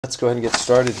Let's go ahead and get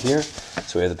started here.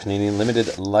 So we have the Panini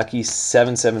Limited Lucky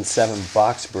 777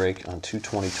 box break on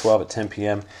 2/20/12 at 10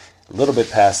 p.m. A little bit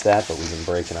past that, but we've been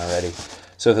breaking already.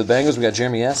 So for the Bengals, we got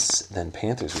Jeremy S. Then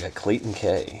Panthers, we got Clayton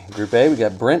K. Group A, we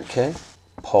got Brent K.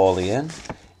 Paulie N.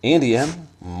 Andy M.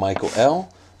 Michael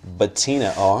L.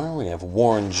 Bettina R. We have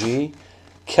Warren G.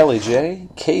 Kelly J.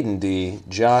 Caden D.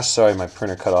 Josh, sorry my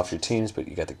printer cut off your teams, but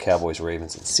you got the Cowboys,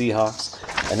 Ravens, and Seahawks.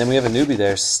 And then we have a newbie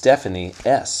there, Stephanie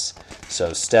S.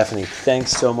 So Stephanie,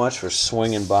 thanks so much for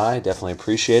swinging by. Definitely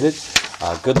appreciate it.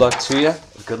 Good luck to you.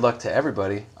 Good luck to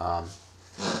everybody.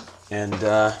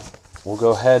 We'll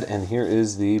go ahead, and here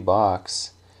is the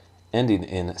box ending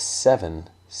in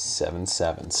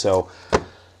 777. So,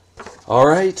 all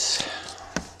right.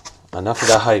 Enough of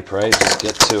the hype, right? Just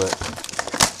get to it.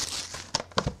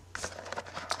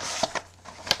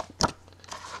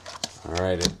 All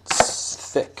right, it's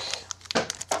thick.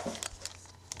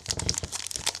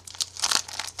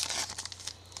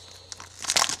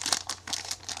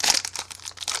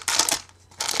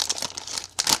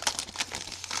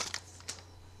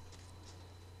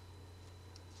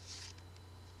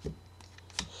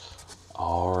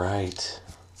 All right.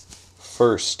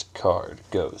 First card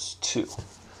goes to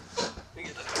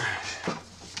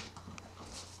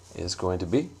is going to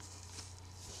be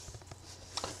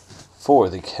for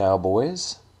the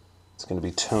Cowboys. It's going to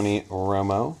be Tony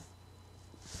Romo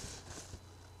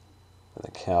for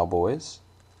the Cowboys.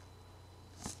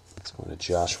 It's going to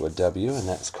Joshua W., and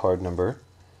that's card number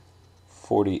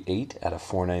 48 out of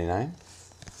 499.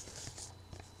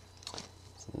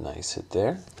 Nice hit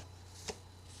there.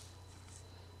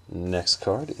 Next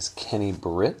card is Kenny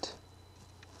Britt.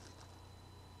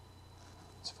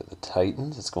 It's for the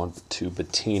Titans. It's going to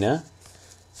Bettina,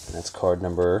 and that's card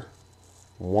number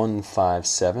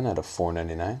 157 out of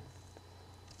 499.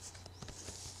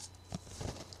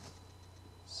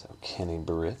 So Kenny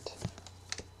Britt.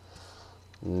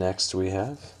 Next we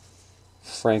have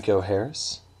Franco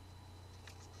Harris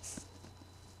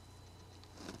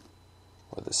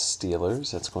for the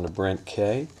Steelers. That's going to Brent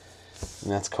K.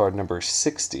 And that's card number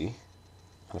 60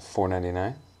 out of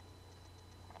 499.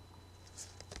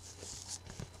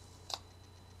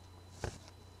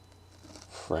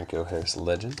 Franco Harris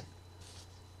legend.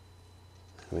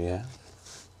 We have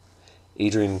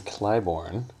Adrian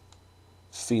Clybourne,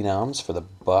 Phenoms for the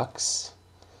Bucks.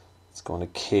 It's going to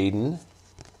Caden,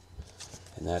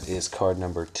 and that is card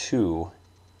number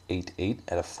 288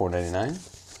 out of 499.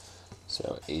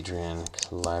 So Adrian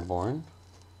Clybourne.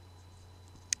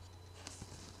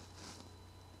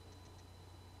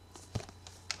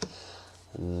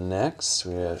 Next,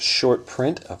 we have a short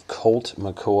print of Colt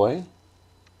McCoy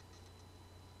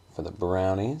for the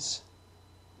Brownies.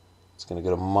 It's going to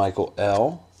go to Michael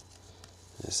L.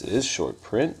 This is short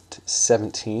print,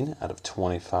 17 out of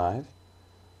 25.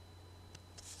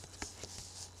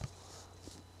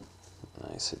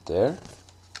 Nice hit there.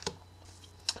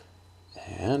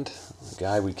 And a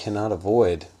guy we cannot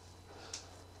avoid,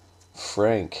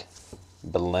 Frank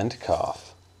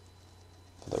Belentkoff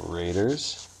for the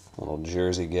Raiders. Little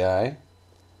jersey guy.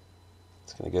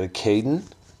 It's going to go to Caden.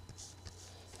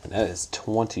 And that is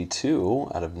 22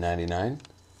 out of 99.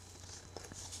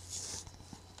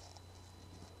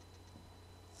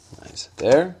 Nice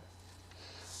there.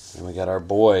 And we got our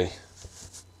boy,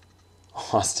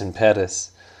 Austin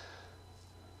Pettis.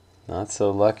 Not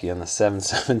so lucky on the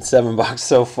 777 box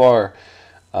so far.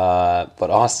 But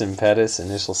Austin Pettis,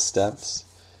 initial steps.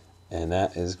 And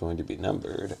that is going to be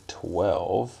numbered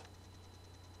 12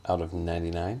 out of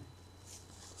 99.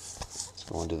 Let's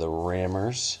go into the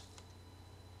Rammers.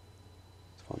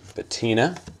 Let's go into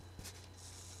Bettina.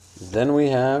 Then we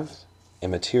have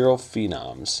Immaterial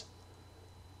Phenoms.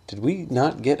 Did we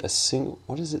not get a single...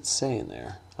 What does it say in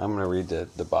there? I'm going to read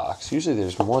the box. Usually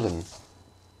there's more than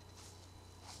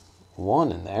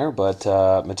one in there, but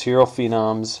Material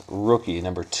Phenoms rookie,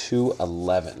 number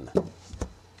 211.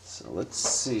 So let's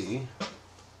see.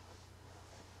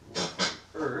 What on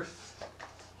earth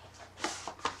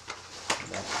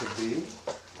that could be.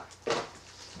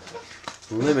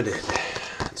 Limited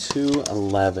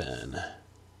 211.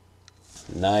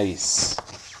 Nice.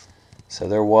 So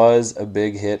there was a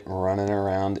big hit running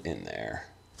around in there.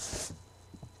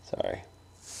 Sorry.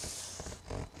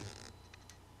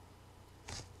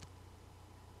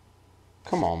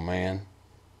 Come on, man.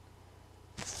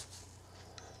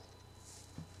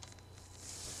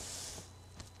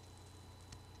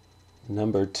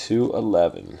 Number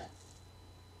 211.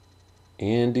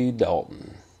 Andy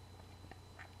Dalton.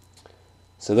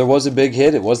 So there was a big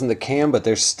hit. It wasn't the cam, but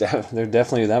they're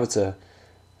definitely, that's a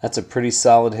pretty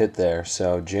solid hit there.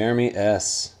 So Jeremy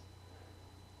S.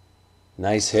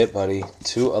 Nice hit, buddy.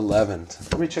 211.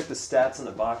 Let me check the stats in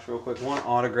the box real quick. One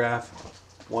autograph,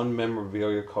 one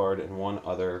memorabilia card, and one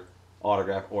other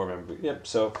autograph or memorabilia. Yep,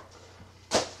 so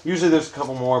usually there's a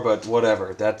couple more, but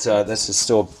whatever. This is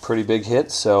still a pretty big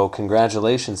hit, so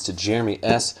congratulations to Jeremy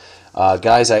S.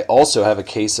 Guys, I also have a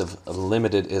case of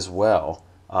limited as well.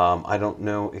 I don't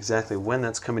know exactly when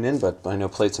that's coming in, but I know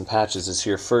Plates and Patches is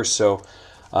here first, so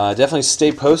definitely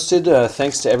stay posted.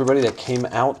 Thanks to everybody that came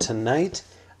out tonight.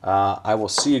 I will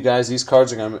see you guys. These cards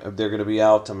they're gonna be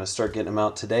out. I'm gonna start getting them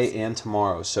out today and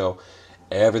tomorrow, so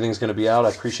everything's gonna be out. I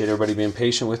appreciate everybody being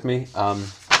patient with me,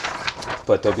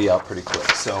 but they'll be out pretty quick.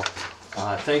 So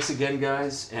thanks again,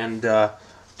 guys, and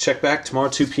check back tomorrow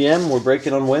 2 p.m. We're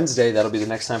breaking on Wednesday. That'll be the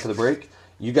next time for the break.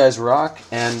 You guys rock,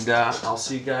 and I'll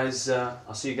see you guys.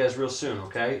 I'll see you guys real soon.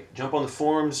 Okay, jump on the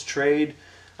forums, trade.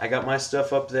 I got my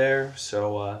stuff up there,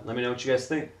 so let me know what you guys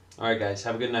think. All right, guys,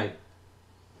 have a good night.